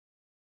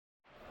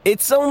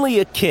It's only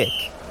a kick,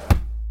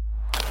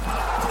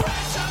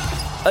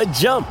 a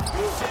jump,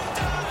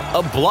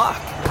 a block.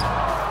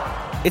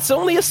 It's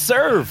only a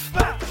serve.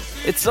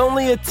 It's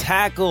only a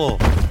tackle,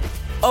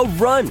 a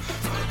run.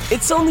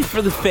 It's only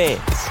for the fans.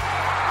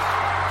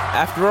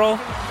 After all,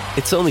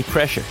 it's only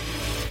pressure.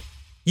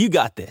 You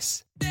got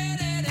this.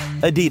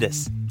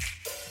 Adidas.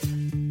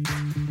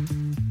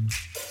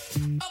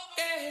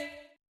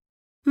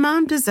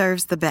 Mom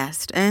deserves the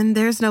best, and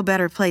there's no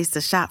better place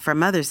to shop for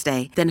Mother's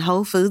Day than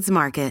Whole Foods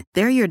Market.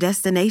 They're your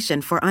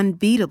destination for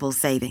unbeatable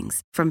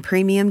savings, from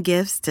premium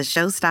gifts to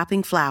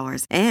show-stopping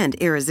flowers and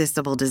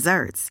irresistible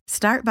desserts.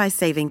 Start by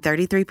saving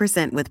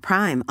 33% with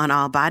Prime on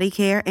all body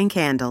care and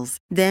candles.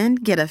 Then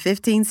get a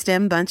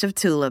 15-stem bunch of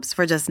tulips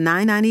for just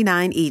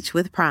 $9.99 each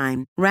with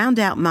Prime. Round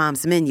out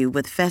Mom's menu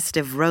with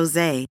festive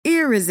rosé,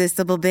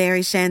 irresistible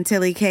berry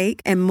chantilly cake,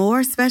 and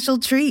more special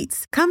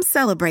treats. Come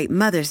celebrate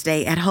Mother's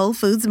Day at Whole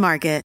Foods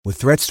Market. With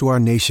threats to our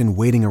nation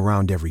waiting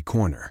around every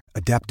corner,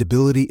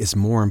 adaptability is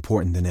more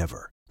important than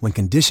ever. When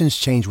conditions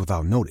change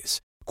without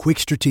notice, quick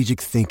strategic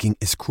thinking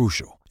is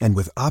crucial. And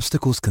with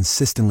obstacles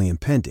consistently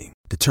impending,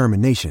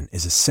 determination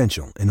is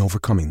essential in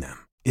overcoming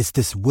them. It's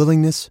this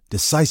willingness,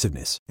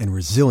 decisiveness, and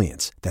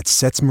resilience that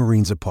sets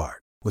Marines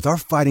apart. With our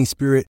fighting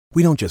spirit,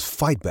 we don't just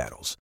fight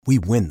battles, we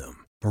win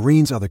them.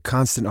 Marines are the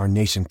constant our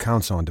nation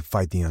counts on to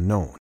fight the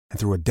unknown. And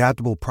through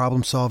adaptable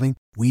problem solving,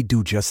 we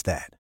do just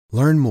that.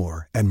 Learn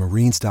more at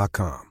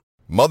marines.com.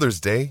 Mother's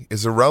Day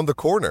is around the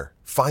corner.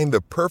 Find the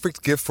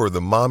perfect gift for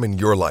the mom in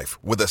your life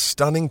with a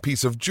stunning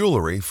piece of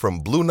jewelry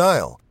from Blue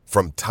Nile.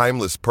 From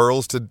timeless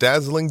pearls to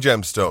dazzling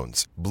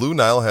gemstones, Blue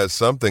Nile has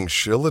something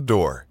she'll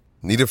adore.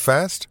 Need it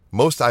fast?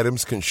 Most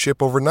items can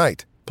ship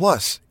overnight.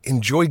 Plus,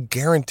 enjoy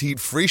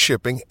guaranteed free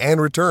shipping and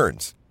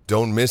returns.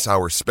 Don't miss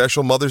our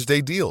special Mother's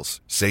Day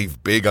deals.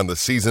 Save big on the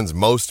season's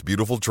most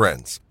beautiful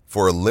trends.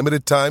 For a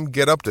limited time,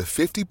 get up to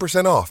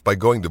 50% off by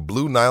going to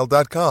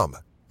BlueNile.com.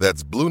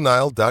 That's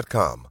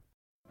BlueNile.com.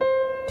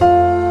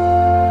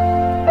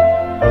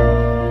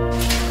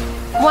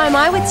 Why am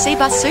I with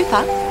Seabus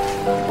Super?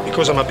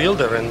 Because I'm a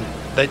builder and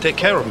they take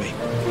care of me.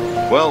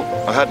 Well,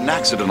 I had an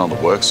accident on the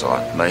work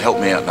site and they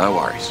helped me out, no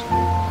worries.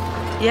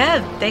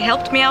 Yeah, they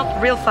helped me out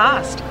real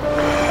fast.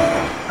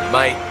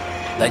 Mate,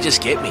 they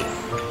just get me.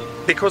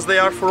 Because they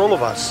are for all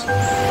of us.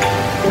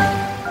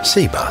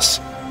 Seabus,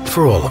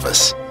 for all of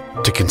us.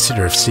 To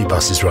consider if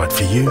Seabus is right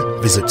for you,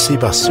 visit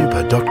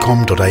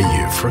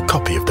cbussuper.com.au for a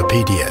copy of the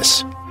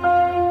PDS.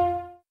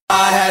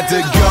 I had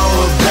to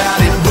go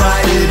about it,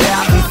 write it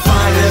out and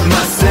find it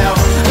myself.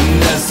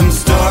 And there's some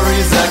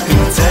stories I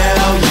can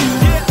tell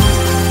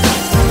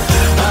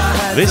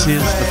you. This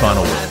is the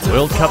Final Word,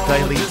 World Cup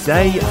Daily,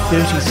 day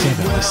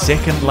 37, the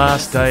second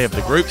last day of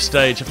the group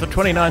stage of the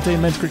 2019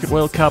 Men's Cricket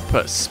World Cup.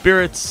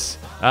 Spirits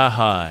are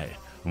high.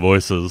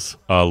 Voices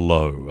are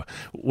low.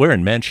 We're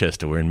in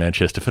Manchester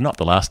for not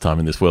the last time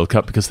in this World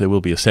Cup because there will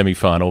be a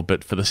semi-final,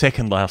 but for the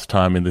second last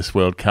time in this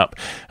World Cup.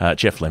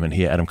 Jeff Lemon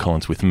here, Adam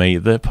Collins with me.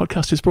 The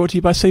podcast is brought to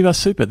you by Seabus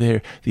Super.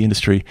 They're the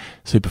industry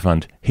super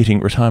fund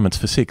hitting retirements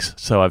for six.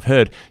 So I've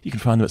heard. You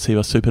can find them at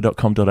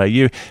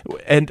cbussuper.com.au.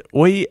 And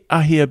we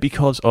are here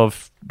because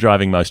of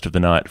driving most of the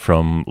night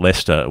from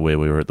Leicester, where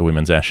we were at the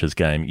Women's Ashes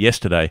game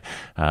yesterday.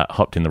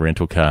 Hopped in the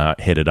rental car,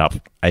 headed up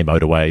a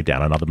motorway,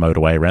 down another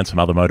motorway, around some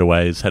other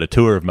motorways, had a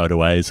tour of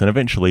motorways, and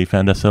eventually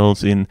found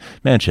ourselves in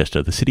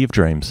Manchester, the city of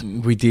dreams.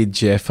 We did,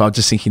 Jeff. I was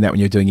just thinking that when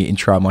you were doing your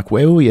intro, I'm like,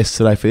 where were we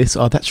yesterday for this?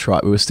 Oh, that's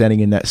right. We were standing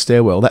in that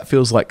stairwell. That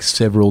feels like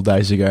several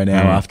days ago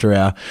now after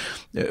our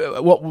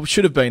what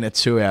should have been a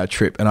 2-hour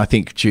trip, and I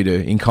think due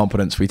to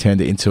incompetence we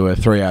turned it into a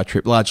 3-hour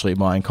trip, largely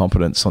my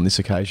incompetence on this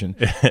occasion,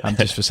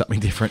 just for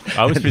something different.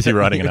 I was busy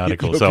writing an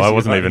article, so I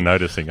wasn't even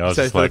noticing. I was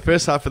so just for the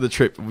first half of the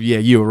trip,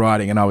 you were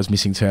writing and I was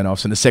missing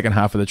turn-offs, and the second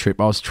half of the trip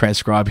I was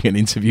transcribing an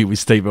interview with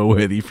Steve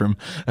Elworthy from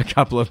a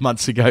couple of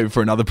months ago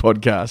for another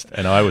podcast.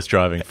 And I was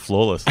driving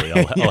flawlessly,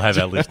 I'll have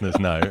our listeners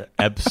know,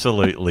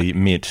 absolutely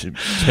mint.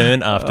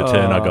 Turn after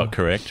turn I got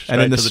correct,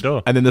 straight to the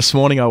door. And then this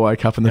morning I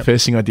woke up and the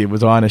first thing I did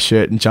was iron a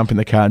shirt and jump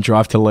in the car and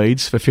drive to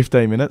Leeds for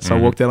 15 minutes. I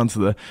walked out onto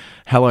the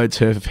hallowed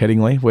turf of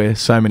Headingley, where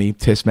so many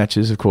test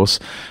matches, of course,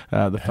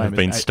 the famous have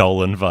been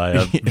stolen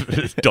via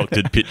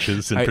doctored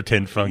pitches and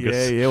pretend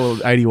fungus.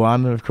 Well,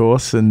 81, of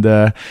course, and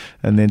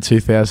then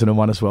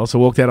 2001 as well. So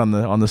I walked out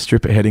on the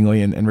strip at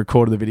Headingley and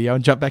recorded the video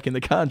and jumped back in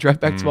the car and drove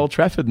back to Old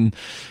Trafford.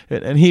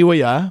 And here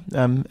we are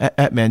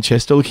at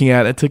Manchester, looking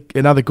out at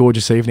another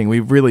gorgeous evening.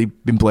 We've really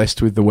been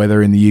blessed with the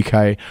weather in the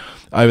UK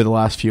over the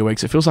last few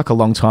weeks. It feels like a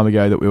long time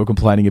ago that we were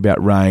complaining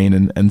about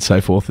rain and so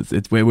forth.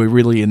 It's where we're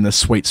really in the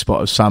sweet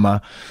spot of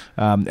summer.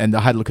 And I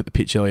had a look at the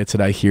pitch earlier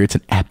today here. It's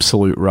an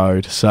absolute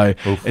road. So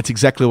It's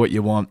exactly what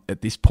you want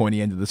at this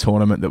pointy end of the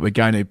tournament, that we're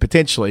going to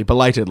potentially,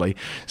 belatedly,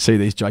 see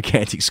these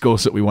gigantic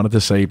scores that we wanted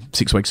to see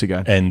 6 weeks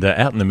ago. And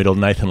out in the middle,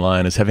 Nathan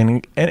Lyon is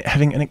having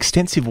an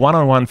extensive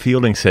one-on-one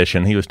fielding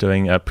session. He was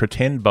doing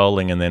pretend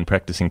bowling and then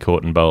practicing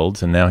court and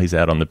bowls, and now he's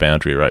out on the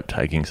boundary rope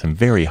taking some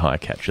very high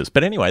catches.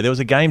 But anyway, there was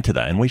a game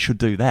today, and we should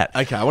do that.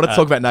 Okay, I want to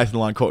talk about Nathan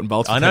Lyon caught in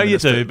bowls. I know you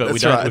do, but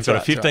we've got a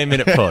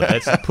 15-minute pod.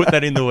 Let's put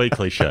that in the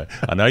weekly show.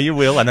 I know you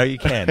will. I know you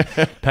can.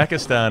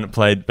 Pakistan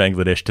played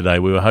Bangladesh today.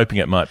 We were hoping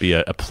it might be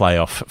a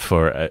playoff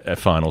for a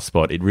final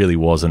spot. It really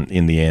wasn't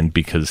in the end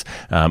because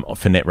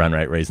for net run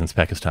rate reasons,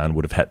 Pakistan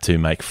would have had to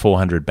make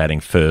 400 batting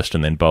first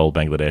and then bowl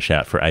Bangladesh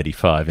out for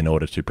 85 in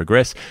order to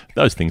progress.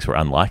 Those things were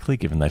unlikely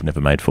given they've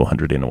never made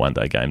 400 in a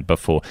one-day game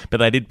before. But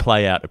they did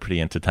play out a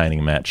pretty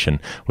entertaining match, and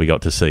we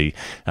got to see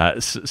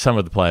some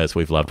of the players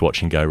we've loved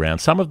watching go round,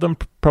 some of them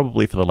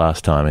probably for the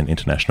last time in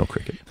international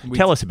cricket.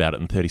 Tell us about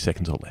it in 30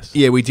 seconds or less.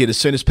 Yeah, we did. As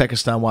soon as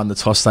Pakistan won the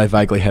toss, they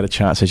vaguely had a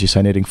chance, as you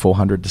say, netting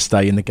 400 to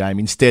stay in the game.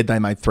 Instead, they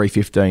made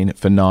 315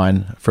 for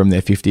 9 from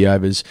their 50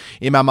 overs.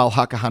 Imam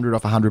Al-Haq, 100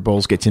 off 100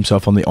 balls, gets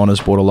himself on the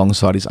honours board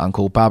alongside his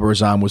uncle. Babar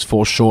Azam was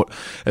 4 short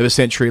of a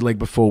century leg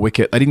before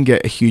wicket. They didn't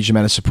get a huge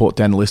amount of support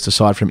down the list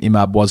aside from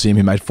Imad Wasim,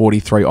 who made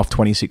 43 off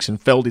 26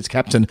 and felled his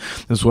captain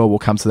as well. We'll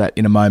come to that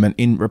in a moment.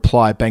 In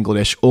reply,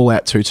 Bangladesh all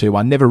out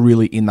 2-2-1, never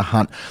really in the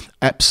hunt.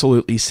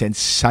 Absolutely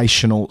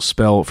sensational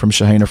spell from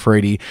Shaheen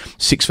Afridi,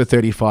 6 for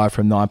 35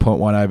 from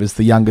 9.1 overs,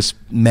 the youngest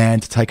man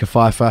to take a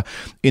fifer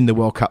in the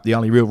World Cup. The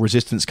only real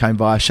resistance came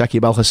via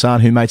Shakib Al Hassan,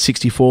 who made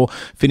 64,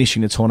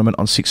 finishing the tournament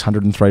on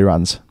 603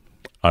 runs.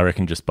 I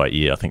reckon just by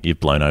ear, I think you've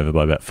blown over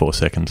by about 4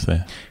 seconds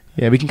there.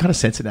 Yeah, we can kind of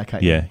sense it now,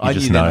 can't you? Yeah, I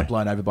just knew know. that I'd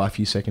blown over by a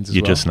few seconds as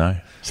well. You just know.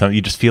 So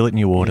you just feel it in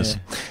your waters.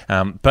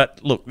 Yeah. But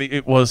look,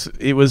 it was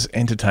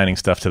entertaining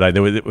stuff today.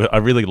 I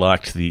really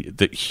liked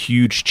the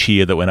huge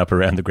cheer that went up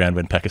around the ground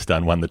when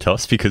Pakistan won the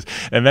toss, because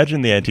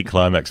imagine the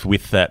anticlimax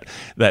with that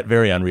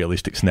very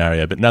unrealistic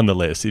scenario. But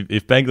nonetheless,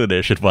 if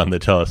Bangladesh had won the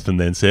toss and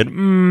then said,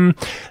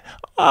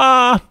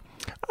 I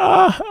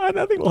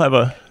don't think we'll have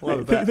a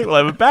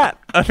bat.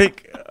 I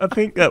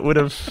think that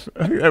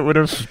would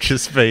have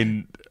just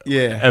been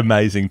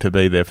amazing to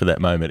be there for that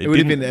moment. It would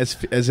have been,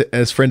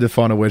 as friend of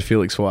Final Word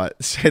Felix White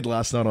said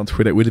last night on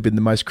Twitter, it would have been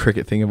the most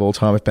cricket thing of all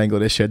time if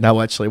Bangladesh said, no,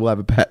 actually, we'll have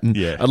a bat and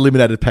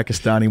eliminated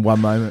Pakistan in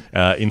one moment.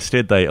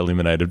 Instead, they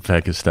eliminated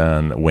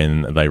Pakistan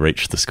when they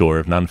reached the score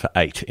of none for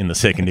 8 in the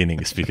second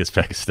innings, because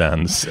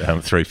Pakistan's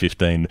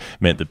 315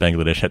 meant that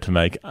Bangladesh had to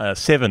make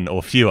 7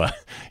 or fewer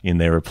in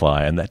their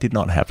reply, and that did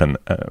not happen,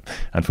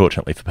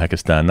 unfortunately, for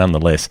Pakistan.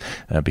 Nonetheless,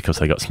 because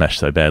they got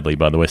smashed so badly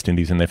by the West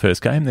Indies in their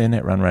first game, their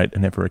net run rate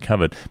never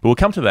recovered. But we'll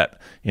come to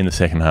that in the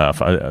second half.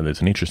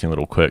 There's an interesting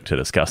little quirk to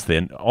discuss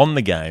there. On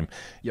the game,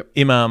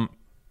 Imam,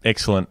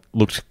 excellent,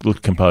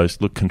 looked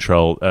composed, looked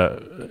controlled.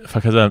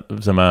 Fakhar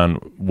Zaman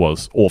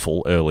was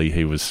awful early.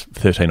 He was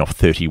 13 off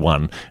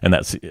 31, and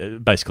that's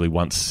basically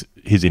once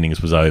his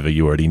innings was over,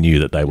 you already knew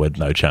that they had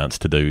no chance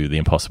to do the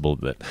impossible,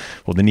 the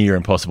near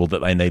impossible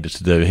that they needed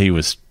to do. He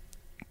was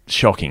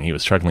shocking. He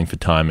was struggling for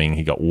timing.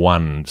 He got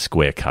one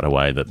square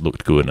cutaway that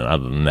looked good, and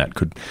other than that,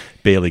 could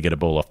barely get a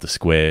ball off the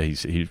square.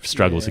 He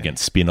struggles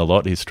against spin a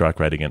lot. His strike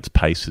rate against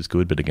pace is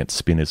good, but against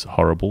spin is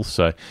horrible.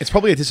 So it's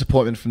probably a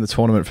disappointment from the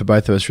tournament for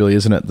both of us, really,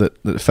 isn't it?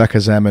 That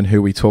Fakhar Zaman,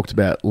 who we talked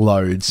about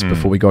loads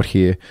before we got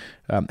here,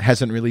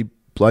 hasn't really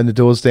blown the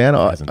doors down.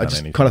 I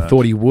just kind of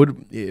thought he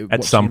would.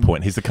 At some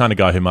point. He's the kind of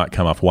guy who might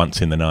come off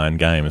once in the 9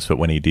 games, but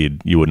when he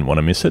did, you wouldn't want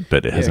to miss it,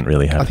 but it hasn't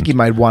really happened. I think he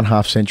made 1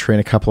 half century and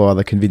a couple of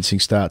other convincing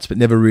starts, but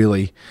never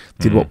really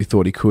did what we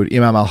thought he could.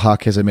 Imam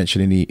Al-Haq, as I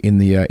mentioned in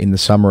the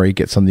summary,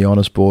 gets on the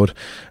honours board,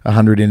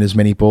 100 in as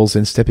many balls,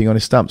 then stepping on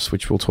his stumps,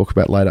 which we'll talk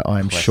about later,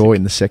 I am sure,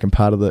 in the second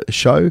part of the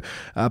show.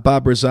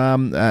 Babar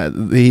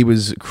Azam, he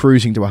was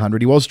cruising to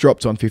 100. He was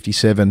dropped on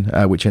 57,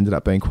 which ended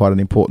up being quite an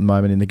important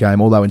moment in the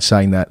game, although in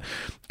saying that,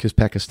 because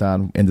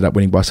Pakistan ended up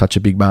winning by such a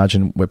big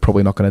margin, we're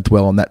probably not going to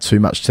dwell on that too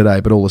much today,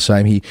 but all the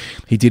same, he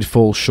did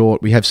fall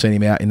short. We have seen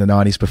him out in the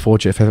 90s before,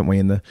 Jeff, haven't we,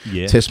 in the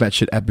Test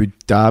match at Abu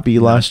Dhabi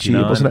last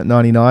year, wasn't it?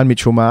 99,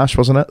 Mitchell Marsh,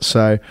 wasn't it?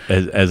 So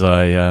as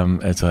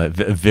I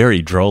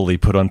very drolly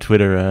put on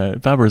Twitter,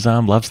 Babar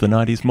Azam loves the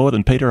 90s more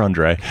than Peter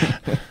Andre.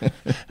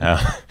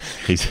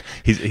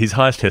 His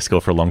highest Test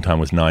score for a long time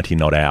was 90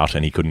 not out,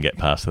 and he couldn't get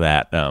past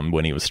that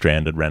when he was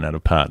stranded, ran out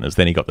of partners.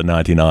 Then he got the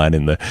 99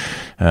 in the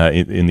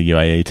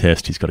UAE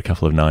Test. He's got a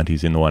couple of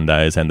 90s in the one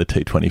days and the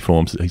T20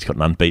 forms. He's got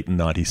an unbeaten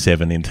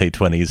 97 in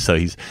T20s, so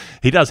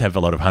he does have a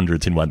lot of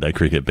hundreds in one day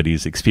cricket, but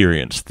he's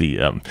experienced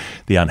the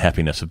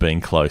unhappiness of being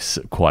close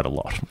quite a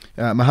lot.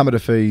 Mohammad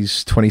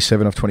Hafiz,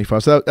 27 off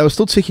 25. So they were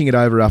still ticking it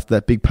over after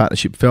that big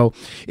partnership fell.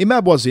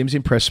 Imad Wasim's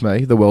impressed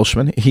me, the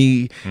Welshman.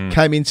 He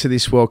came into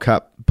this World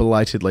Cup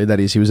belatedly. That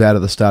is, he was out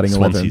of the starting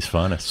 11.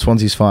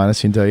 Swansea's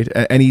finest, indeed.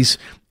 And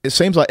it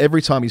seems like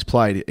every time he's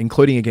played,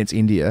 including against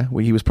India,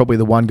 where he was probably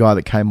the one guy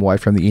that came away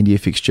from the India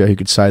fixture who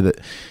could say that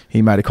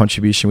he made a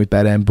contribution with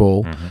bat and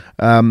ball.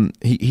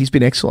 He's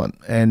been excellent.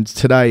 And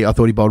today I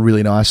thought he bowled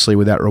really nicely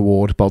without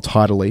reward, bowled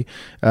tidily.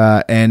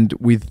 And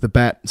with the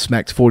bat,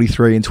 smacked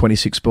 43 and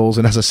 26 balls.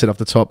 And as I said off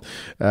the top,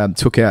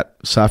 took out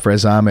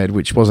Sarfaraz Ahmed,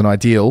 which wasn't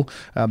ideal,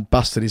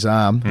 busted his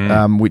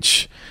arm,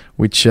 which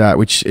which I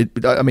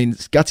mean,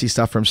 it's gutsy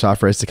stuff from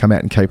Sarfraz to come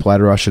out and keep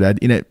later, I should add.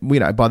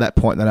 By that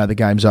point, they know the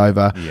game's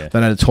over. Yeah. They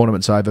know the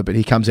tournament's over, but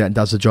he comes out and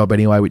does the job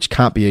anyway, which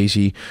can't be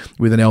easy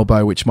with an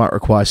elbow, which might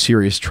require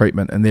serious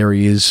treatment. And there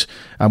he is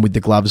with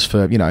the gloves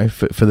for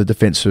the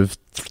defence of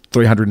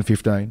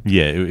 315.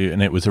 Yeah,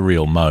 and it was a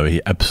real mo.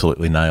 He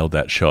absolutely nailed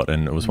that shot,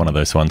 and it was one of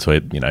those ones where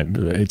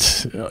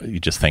you're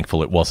just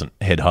thankful it wasn't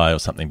head high or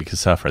something, because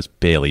Sarfraz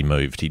barely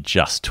moved. He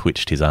just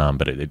twitched his arm,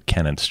 but it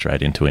cannoned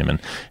straight into him,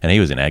 and he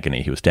was in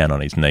agony. He was down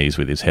on his knees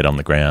with his head on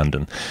the ground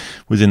and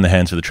was in the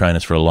hands of the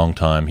trainers for a long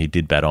time. He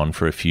did bat on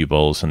for a few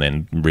balls and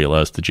then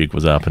realised the jig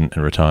was up and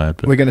retired.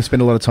 But we're going to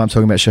spend a lot of time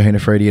talking about Shaheen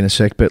Afridi in a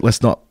sec, but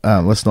let's not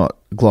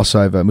gloss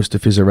over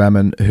Mustafizur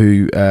Rahman,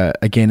 who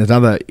again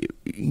another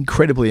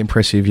incredibly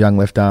impressive young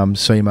left arm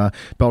seamer,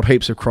 bowled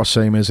heaps of cross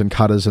seamers and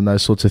cutters and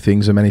those sorts of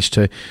things, and managed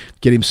to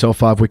get himself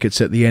 5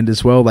 wickets at the end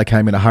as well. They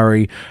came in a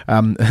hurry.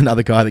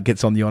 Another guy that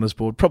gets on the honours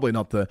board, probably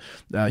not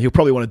he'll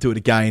probably want to do it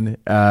again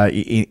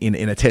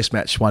in a test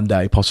match one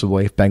day,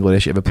 possibly, if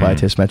Bangladesh ever play a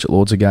test match at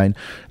Lords again,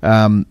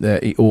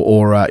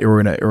 or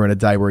in a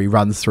day where he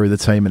runs through the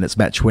team and it's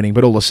match winning.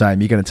 But all the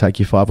same, you're going to take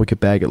your 5 wicket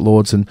bag at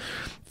Lords and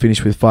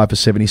finished with 5 for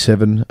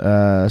 77.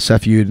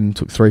 Safiuddin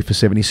took 3 for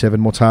 77.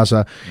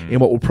 Mortaza, in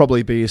what will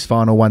probably be his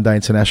final one-day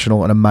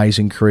international, an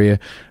amazing career.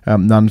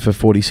 None for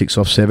 46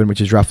 off 7, which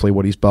is roughly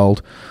what he's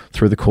bowled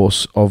through the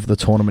course of the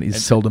tournament.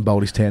 He's seldom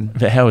bowled his 10.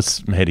 How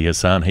was Mehdi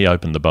Hassan? He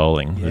opened the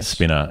bowling, the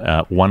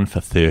spinner, 1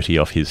 for 30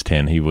 off his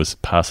 10. He was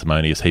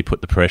parsimonious. He put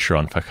the pressure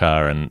on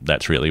Fakhar, and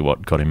that's really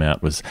what got him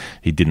out. Was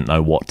he didn't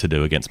know what to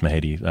do against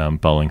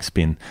Mehdi bowling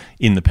spin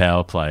in the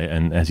power play.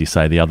 And as you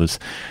say, the others,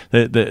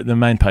 the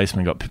main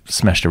paceman got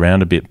smashed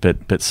around a bit,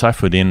 but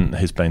Saifuddin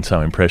has been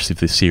so impressive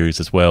this series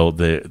as well.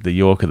 The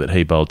Yorker that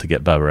he bowled to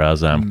get Babar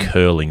Azam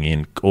curling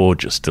in,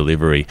 gorgeous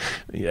delivery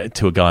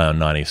to a guy on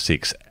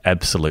 96,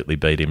 absolutely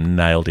beat him,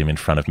 nailed him in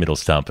front of middle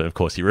stump. Of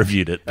course, he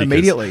reviewed it because,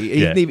 immediately.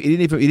 He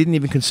didn't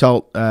even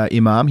consult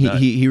Imam.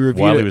 He reviewed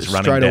while he it was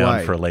straight running down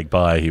away for a leg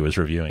by. He was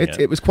reviewing it.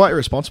 It was quite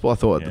irresponsible, I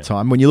thought, at the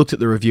time. When you looked at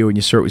the review and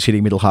you saw it was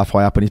hitting middle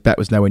halfway up and his bat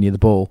was nowhere near the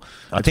ball.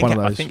 I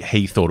think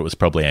he thought it was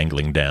probably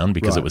angling down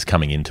because it was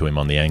coming into him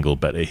on the angle,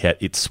 but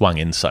it swung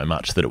in so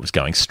much that it was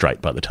going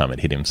straight by the time it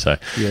hit him. So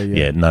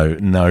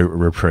no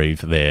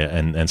reprieve there.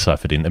 And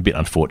Saifuddin, a bit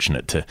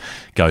unfortunate to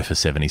go for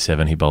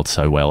 77. He bowled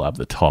so well up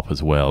the top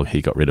as well.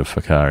 He got rid of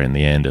Fakhar in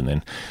the end, and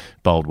then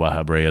bowled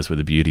Wahab Riaz with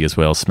a beauty as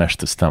well, smashed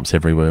the stumps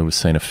everywhere. We've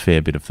seen a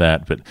fair bit of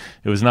that, but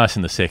it was nice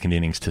in the second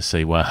innings to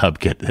see Wahab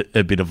get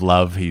a bit of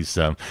love. He's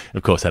of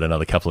course had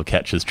another couple of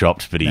catches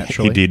dropped, but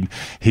he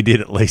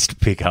did at least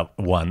pick up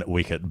 1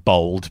 wicket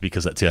bowled,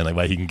 because that's the only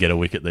way he can get a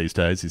wicket these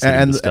days. He's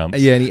hitting the stumps.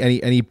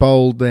 And he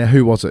bowled there.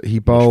 Who was it? He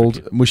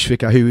bowled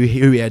Mushfiqur, who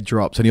he had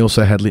dropped, and he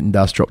also had Lytton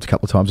Dust dropped a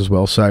couple of times as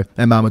well. So,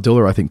 and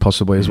Mahmudullah, I think,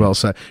 possibly as well.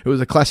 So it was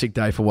a classic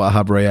day for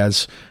Wahab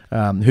Riaz,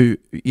 who,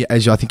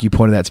 as I think you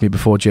pointed out to me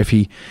before, Jeff,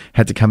 he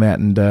had to come out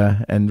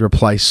and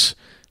replace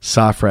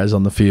Sarfraz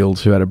on the field,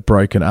 who had a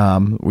broken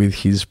arm with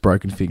his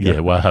broken finger. Yeah,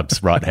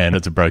 Wahab's right hand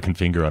has a broken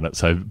finger on it,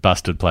 so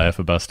busted player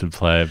for busted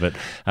player. But,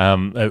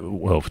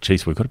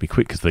 we've got to be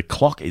quick because the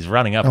clock is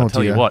running up, I'll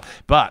tell you what.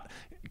 But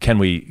can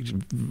we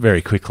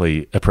very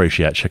quickly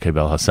appreciate Shakib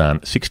Al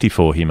Hasan?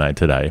 64 he made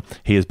today.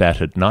 He has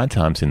batted 9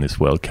 times in this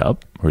World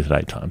Cup, or is it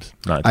 8 times?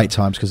 8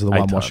 times because of the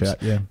one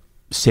washout, yeah.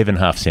 7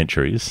 half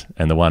centuries,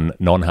 and the one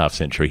non-half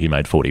century he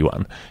made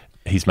 41.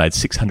 He's made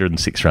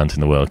 606 runs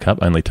in the World Cup.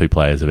 Only 2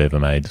 players have ever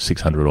made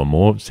 600 or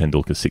more.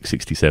 Tendulkar's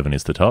 667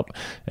 is the top.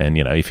 And,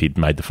 if he'd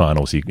made the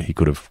finals, he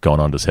could have gone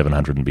on to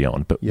 700 and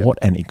beyond. But what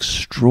an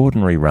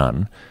extraordinary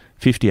run.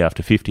 50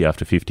 after 50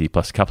 after 50,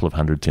 plus a couple of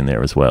hundreds in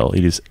there as well.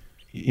 It is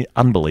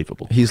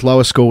unbelievable. His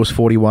lowest score was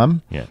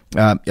 41. Yeah.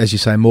 As you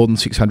say, more than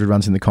 600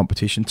 runs in the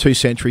competition. 2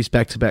 centuries,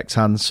 back-to-back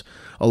tons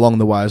along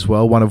the way as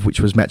well, one of which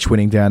was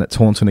match-winning down at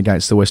Taunton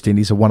against the West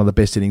Indies, one of the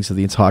best innings of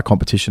the entire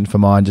competition for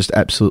mine. Just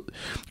absolute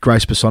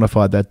grace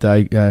personified that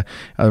day.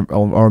 I'll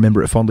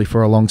remember it fondly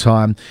for a long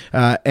time.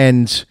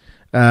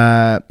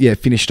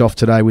 Finished off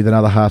today with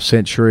another half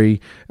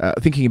century.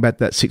 Thinking about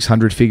that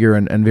 600 figure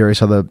and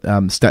various other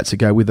stats that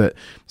go with it,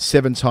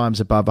 7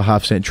 times above a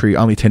half century.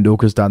 Only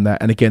Tendulkar's done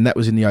that. And again, that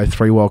was in the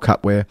 03 World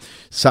Cup, where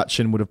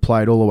Sachin would have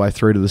played all the way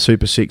through to the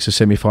Super 6, the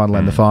semi-final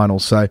and the final.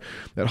 So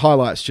that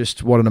highlights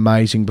just what an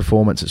amazing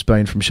performance it's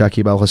been from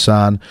Shakib Al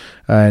Hasan.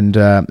 I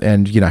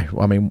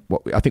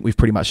think we've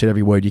pretty much said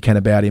every word you can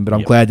about him, but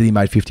I'm glad that he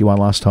made 51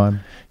 last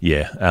time.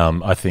 Yeah,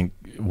 I think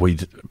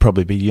we'd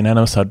probably be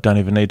unanimous. I don't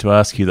even need to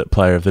ask you that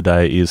player of the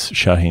day is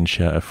Shaheen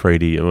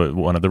Afridi,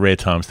 one of the rare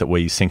times that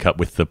we sync up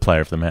with the player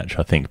of the match,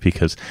 I think,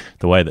 because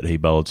the way that he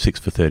bowled 6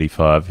 for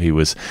 35, he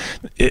was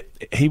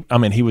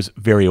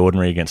very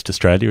ordinary against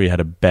Australia. He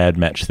had a bad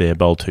match there,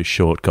 bowled too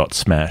short, got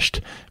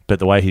smashed. But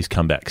the way he's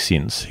come back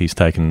since, he's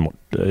taken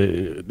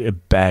a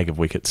bag of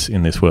wickets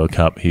in this World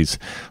Cup. He's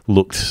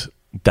looked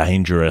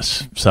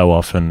dangerous so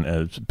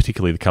often,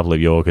 particularly the couple of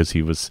Yorkers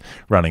he was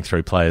running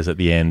through players at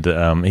the end.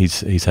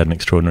 He's had an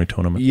extraordinary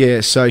tournament.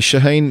 Yeah, so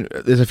Shaheen,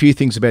 there's a few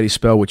things about his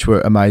spell which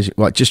were amazing,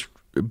 like just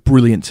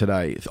brilliant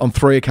today. On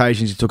 3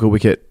 occasions he took a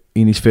wicket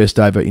in his first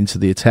over into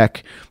the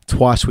attack,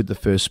 twice with the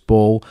first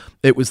ball.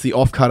 It was the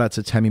off-cutter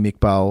to Tammy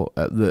McBall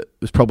that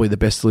was probably the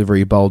best delivery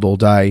he bowled all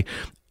day.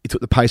 He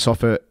took the pace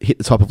off it, hit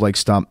the top of leg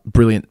stump.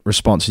 Brilliant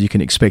response, as you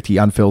can expect. He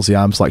unfurls the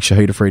arms like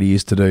Shahid Afridi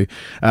used to do.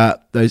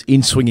 Those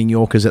in-swinging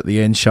Yorkers at the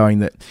end showing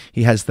that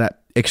he has that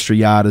extra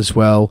yard as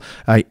well.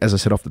 As I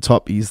said off the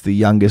top, he's the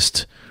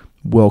youngest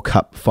World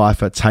Cup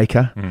fifer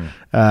taker.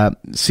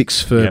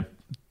 6 for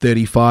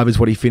 35 is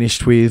what he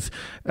finished with.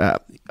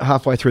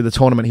 Halfway through the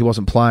tournament, he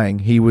wasn't playing.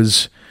 He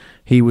was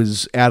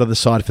out of the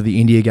side for the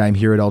India game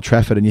here at Old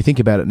Trafford. And you think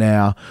about it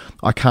now,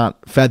 I can't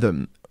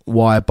fathom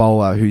why a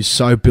bowler who's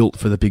so built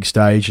for the big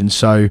stage and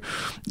so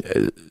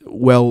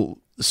well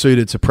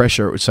suited to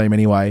pressure, it would seem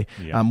anyway,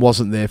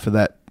 wasn't there for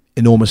that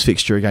enormous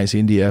fixture against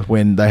India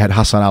when they had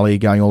Hassan Ali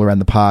going all around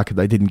the park.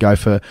 They didn't go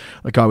for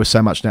a guy with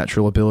so much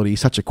natural ability.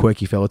 He's such a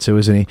quirky fella too,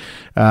 isn't he?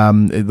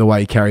 The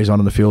way he carries on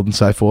in the field and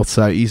so forth.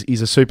 So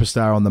he's a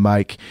superstar on the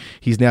make.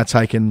 He's now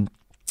taken...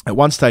 At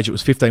one stage, it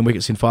was 15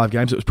 wickets in 5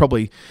 games. It was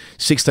probably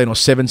 16 or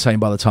 17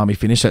 by the time he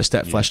finished. That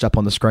stat flashed up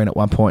on the screen at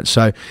one point.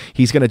 So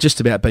he's going to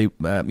just about be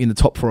in the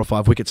top 4 or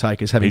 5 wicket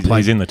takers.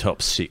 He's in the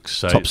top 6.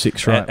 So top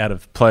 6, right. Out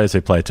of players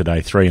who played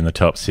today, 3 in the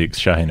top 6,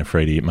 Shaheen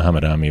Afridi,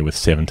 Muhammad Amir with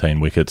 17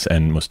 wickets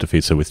and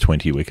Mustafizur with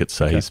 20 wickets.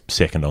 So he's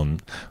second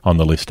on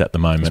the list at the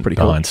moment,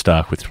 behind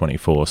Stark with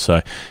 24.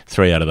 So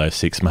 3 out of those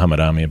 6, Muhammad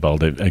Amir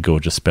bowled a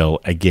gorgeous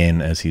spell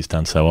again, as he's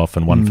done so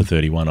often, 1 for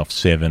 31 off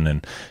 7,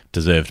 and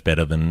deserved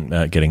better than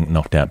getting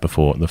knocked out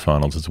before the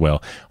finals as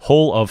well.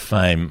 Hall of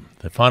Fame,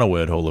 the final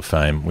word Hall of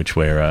Fame, which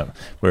we're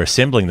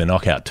assembling the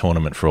knockout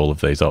tournament for all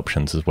of these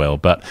options as well.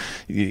 But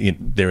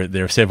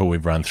there are several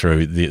we've run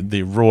through.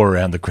 The roar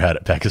around the crowd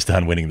at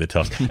Pakistan winning the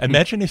toss.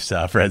 Imagine if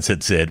Sarfraz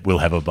had said, "We'll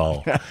have a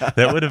bowl."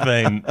 That would have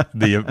been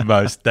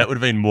That would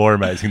have been more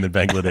amazing than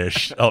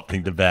Bangladesh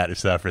opting to bat. If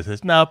Sarfraz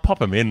says, "No, pop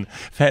them in.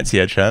 Fancy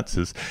our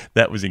chances."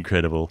 That was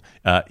incredible.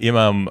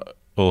 Imam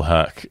ul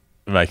Haq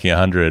making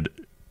 100.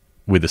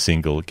 With a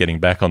single, getting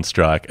back on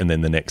strike, and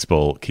then the next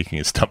ball kicking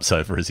his stumps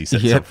over as he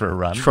sets up for a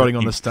run. Trotting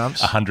on the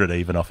stumps. 100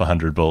 even off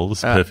 100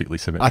 balls. Perfectly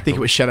symmetrical. I think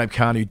it was Shadab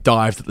Khan who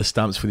dived at the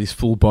stumps with his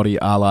full body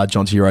a la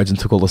Jonty Rhodes and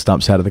took all the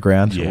stumps out of the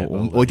ground. Yeah,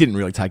 he didn't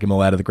really take them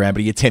all out of the ground,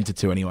 but he attempted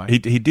to anyway.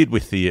 He did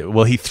with the...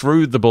 Well, he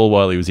threw the ball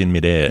while he was in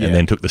midair and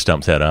then took the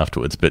stumps out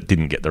afterwards, but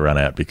didn't get the run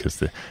out because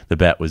the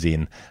bat was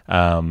in.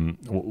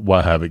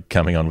 Wahab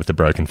coming on with the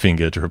broken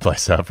finger to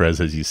replace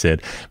Sarfraz, as you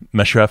said.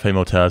 Mashrafe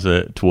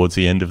Mortaza towards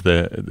the end of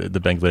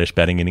the Bangladesh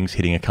batting innings,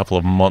 hitting a couple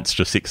of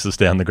monster sixes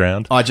down the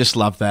ground. I just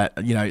love that.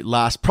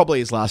 Probably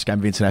his last game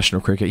of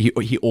international cricket,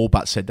 he all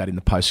but said that in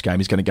the post game.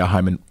 He's going to go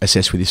home and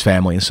assess with his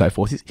family and so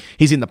forth.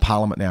 He's in the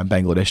parliament now in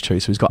Bangladesh too,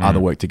 so he's got other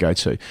work to go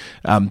to.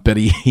 But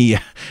he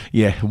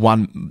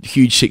one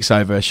huge 6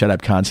 over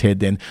Shadab Khan's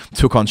head, then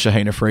took on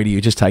Shaheen Afridi, who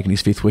just taken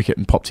his 5th wicket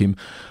and popped him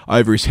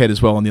over his head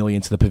as well, nearly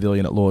into the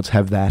pavilion at Lords.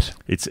 Have that.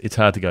 It's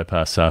hard to go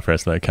past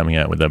Sarfraz though, coming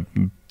out with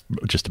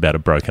just about a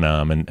broken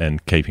arm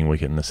and keeping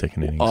wicket in the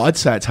second innings. I'd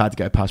say it's hard to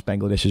go past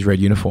Bangladesh's red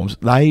uniforms.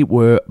 They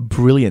were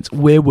brilliant.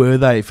 Where were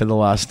they for the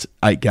last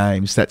 8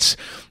 games? That's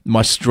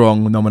my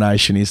strong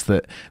nomination, is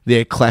that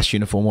their clash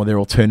uniform or their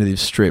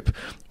alternative strip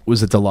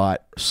was a delight.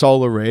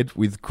 Solar red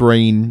with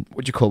green,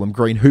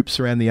 green hoops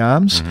around the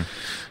arms. Mm-hmm.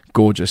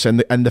 Gorgeous.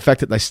 And the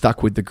fact that they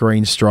stuck with the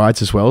green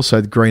strides as well,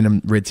 so the green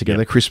and red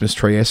together, Christmas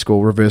tree-esque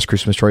or reverse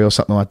Christmas tree or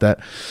something like that.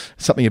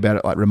 Something about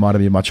it reminded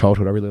me of my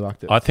childhood. I really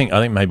liked it. I think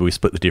maybe we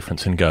split the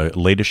difference and go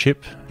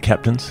leadership,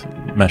 captains.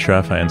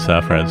 Mashrafe and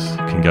Sarfraz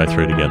can go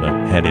through together,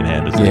 hand in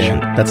hand as they should.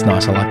 That's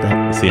nice. I like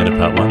that. It's the end of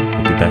part 1.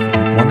 We'll be back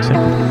in 1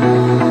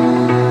 second.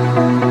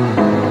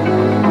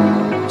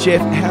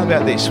 Jeff, how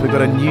about this? We've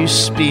got a new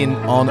spin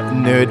on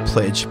Nerd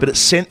Pledge, but it's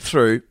sent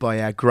through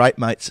by our great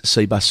mates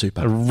Seabus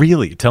Super.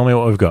 Really? Tell me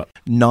what we've got.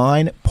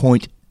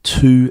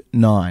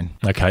 9.29.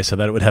 Okay, so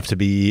that would have to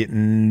be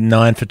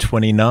 9 for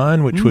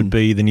 29, which would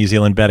be the New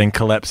Zealand batting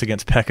collapse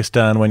against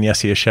Pakistan when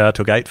Yasir Shah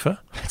took 8 for.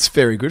 That's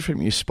very good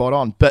from you, spot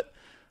on. But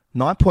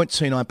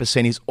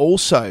 9.29% is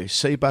also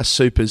Seabus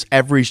Super's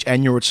averaged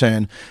annual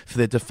return for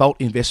their default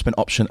investment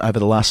option over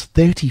the last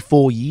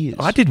 34 years.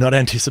 I did not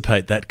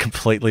anticipate that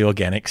completely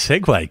organic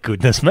segue.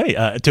 Goodness me.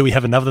 Do we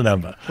have another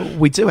number?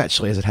 We do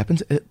actually, as it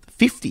happens.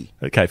 50.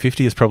 Okay,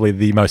 50 is probably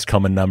the most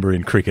common number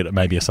in cricket,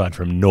 maybe aside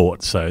from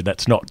naught, so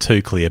that's not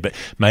too clear, but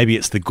maybe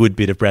it's the good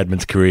bit of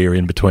Bradman's career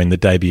in between the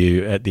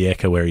debut at the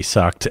Ekka where he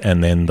sucked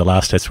and then the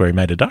last test where he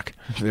made a duck.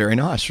 Very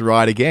nice.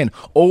 Right again.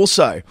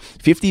 Also,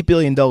 $50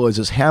 billion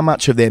is how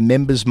much of their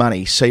members'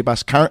 money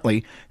Seabus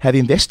currently have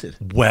invested.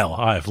 Well,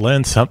 I've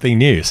learned something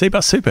new.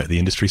 Seabus Super, the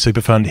industry super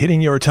fund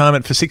hitting your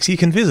retirement for 6. You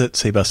can visit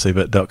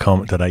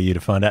seabussuper.com.au to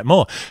find out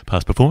more.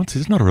 Past performance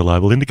is not a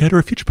reliable indicator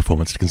of future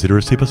performance. To consider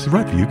if Seabus is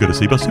right for you, go to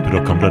seabussuper.com.au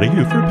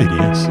for a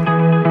PDS.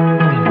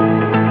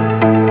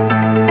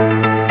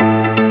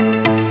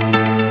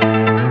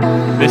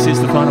 This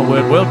is the Final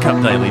Word World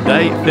Cup Daily,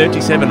 day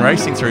 37,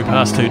 racing through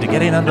past 2 to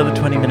get in under the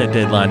 20-minute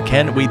deadline.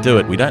 Can we do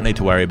it? We don't need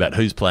to worry about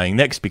who's playing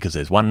next because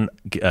there's one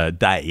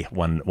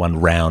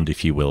round,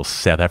 if you will,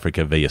 South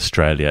Africa v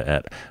Australia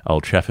at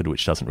Old Trafford,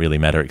 which doesn't really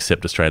matter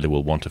except Australia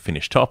will want to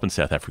finish top and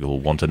South Africa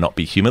will want to not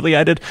be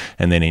humiliated,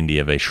 and then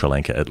India v Sri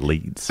Lanka at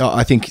Leeds.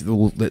 I think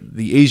the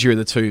easier of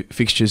the two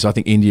fixtures, I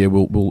think India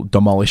will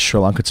demolish Sri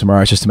Lanka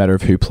tomorrow. It's just a matter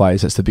of who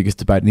plays. That's the biggest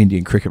debate in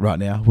Indian cricket right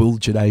now. Will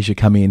Jadeja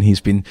come in?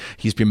 He's been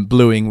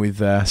bluing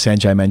with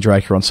Sanjay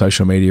Mandraker on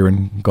social media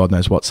and God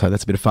knows what, so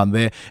that's a bit of fun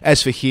there.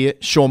 As for here,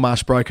 Shaun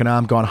Marsh broken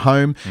arm, gone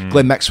home.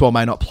 Glenn Maxwell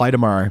may not play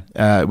tomorrow.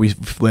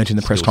 We've learnt in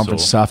the press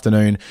conference this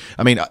afternoon.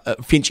 I mean,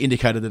 Finch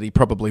indicated that he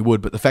probably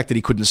would, but the fact that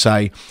he couldn't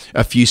say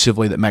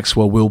effusively that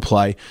Maxwell will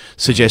play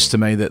suggests to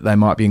me that they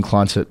might be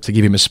inclined to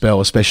give him a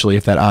spell, especially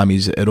if that arm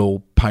is at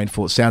all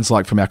painful. It sounds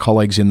like from our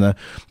colleagues in the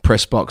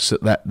press box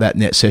that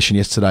net session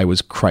yesterday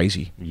was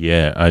crazy.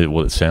 Yeah,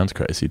 well, it sounds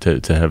crazy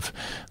to have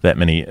that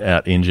many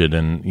out injured,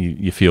 and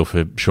you feel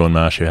for Shaun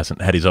Marsh, who hasn't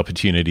had his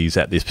opportunities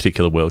at this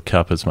particular World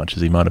Cup as much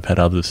as he might have had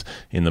others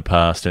in the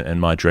past,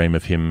 and my dream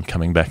of him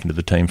coming back into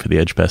the team for the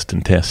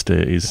Edgbaston Test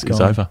is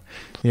over.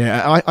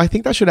 Yeah, I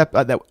think that should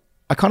happen.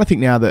 I kind of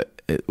think now that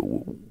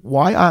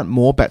why aren't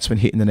more batsmen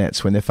hitting the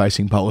nets when they're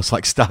facing bowlers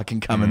like Stark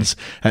and Cummins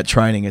at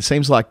training? It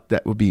seems like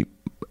that would be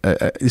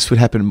this would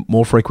happen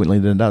more frequently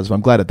than it does.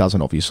 I'm glad it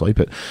doesn't, obviously,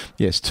 but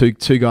yes,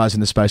 two guys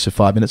in the space of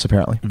 5 minutes,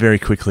 apparently. Very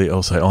quickly,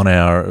 also, on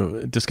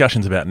our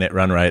discussions about net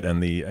run rate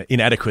and the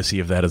inadequacy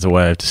of that as a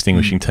way of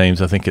distinguishing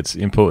teams, I think it's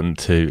important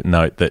to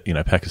note that,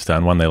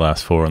 Pakistan won their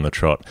last 4 on the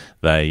trot.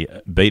 They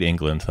beat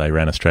England, they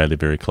ran Australia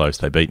very close,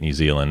 they beat New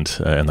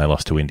Zealand, and they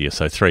lost to India.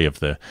 So 3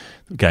 of the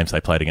games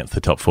they played against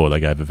the top 4,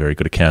 they gave a very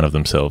good account of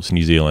themselves.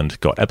 New Zealand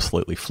got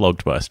absolutely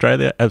flogged by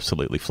Australia,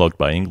 absolutely flogged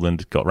by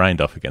England, got rained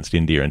off against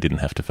India and didn't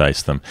have to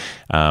face them.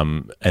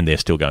 And they're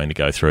still going to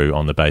go through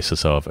on the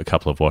basis of a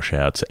couple of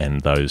washouts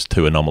and those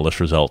 2 anomalous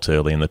results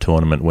early in the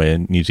tournament where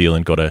New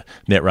Zealand got a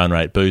net run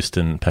rate boost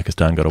and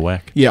Pakistan got a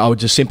whack. Yeah, I would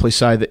just simply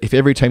say that if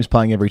every team's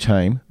playing every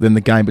team, then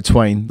the game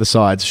between the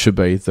sides should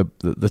be the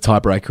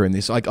tiebreaker in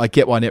this. I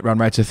get why net run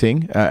rate's a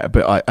thing,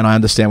 but I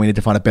understand we need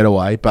to find a better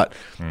way, but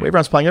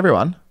everyone's playing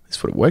everyone.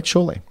 This would work,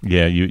 surely.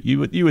 Yeah, you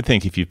would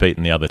think if you've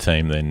beaten the other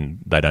team, then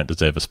they don't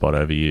deserve a spot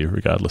over you,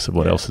 regardless of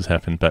what else has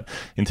happened. But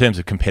in terms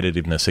of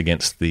competitiveness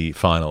against the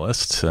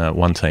finalists,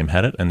 one team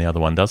had it and the other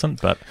one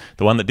doesn't. But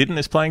the one that didn't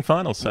is playing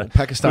finals. So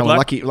Pakistan,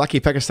 lucky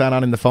Pakistan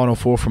aren't in the final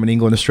 4 from an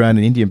England, Australian,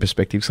 and Indian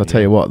perspective. So I'll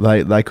tell you what,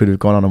 they could have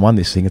gone on and won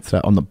this thing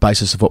on the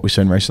basis of what we've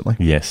seen recently.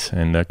 Yes,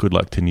 and good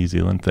luck to New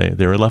Zealand.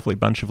 They're a lovely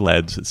bunch of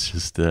lads. It's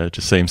just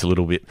seems a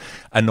little bit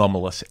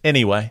anomalous.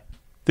 Anyway.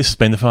 This has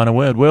been the Final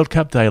Word World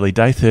Cup Daily,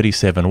 day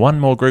 37. One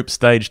more group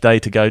stage day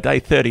to go,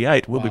 day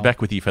 38. We'll be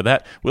back with you for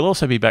that. We'll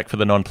also be back for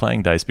the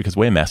non-playing days because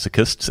we're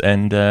masochists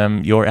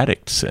and you're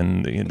addicts,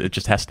 and it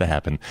just has to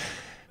happen.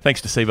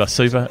 Thanks to Cbus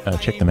Super.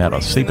 Check them out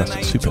on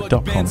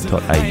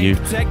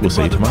cbussuper.com.au. We'll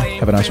see you tomorrow.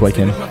 Have a nice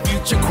weekend.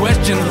 Future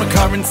questions, my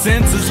current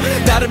senses.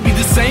 That'll be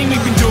the same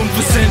we've been doing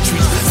for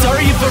centuries.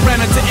 Sorry if I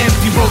ran into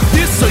empty, wrote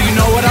this so you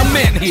know what I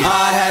meant here.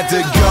 I had to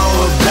go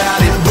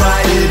about it,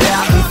 write it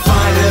out and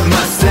find it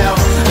myself.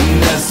 And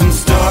there's some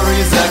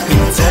stories I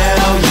can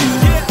tell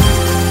you.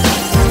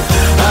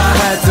 I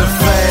had to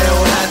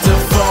fail, had to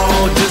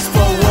fall just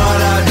for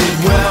what I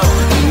did well.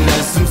 And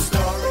there's some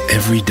stories.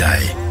 Every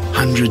day,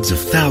 hundreds of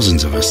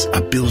thousands of us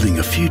are building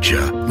a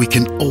future we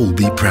can all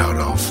be proud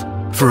of.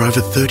 For over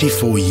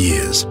 34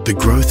 years, the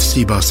Growth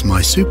Cbus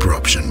My Super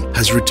option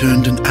has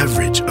returned an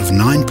average of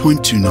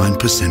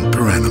 9.29%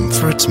 per annum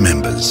for its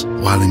members,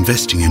 while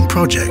investing in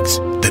projects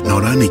that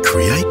not only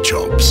create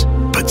jobs,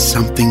 but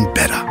something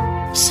better.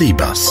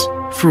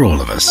 Cbus, for all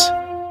of us.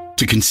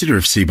 To consider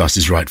if Cbus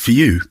is right for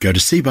you, go to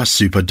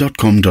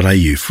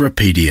cbussuper.com.au for a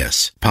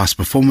PDS. Past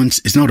performance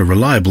is not a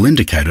reliable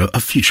indicator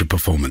of future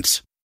performance.